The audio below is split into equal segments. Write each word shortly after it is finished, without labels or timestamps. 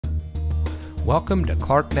Welcome to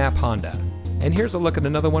Knapp Honda, and here's a look at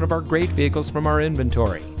another one of our great vehicles from our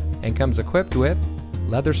inventory, and comes equipped with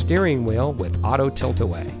leather steering wheel with auto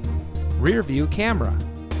tilt-away, rear view camera,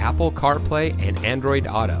 Apple CarPlay and Android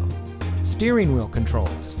Auto, steering wheel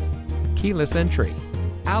controls, keyless entry,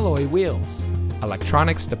 alloy wheels,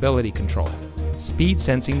 electronic stability control, speed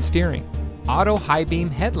sensing steering, auto high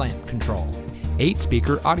beam headlamp control,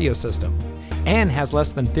 8-speaker audio system, and has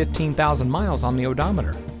less than 15,000 miles on the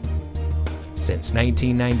odometer. Since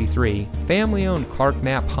 1993, family-owned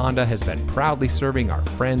Knapp Honda has been proudly serving our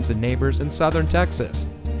friends and neighbors in southern Texas.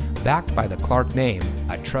 Backed by the Clark name,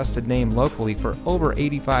 a trusted name locally for over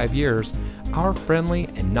 85 years, our friendly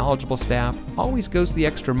and knowledgeable staff always goes the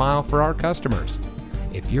extra mile for our customers.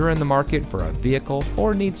 If you're in the market for a vehicle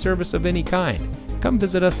or need service of any kind, come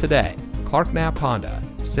visit us today. Knapp Honda,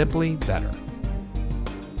 simply better.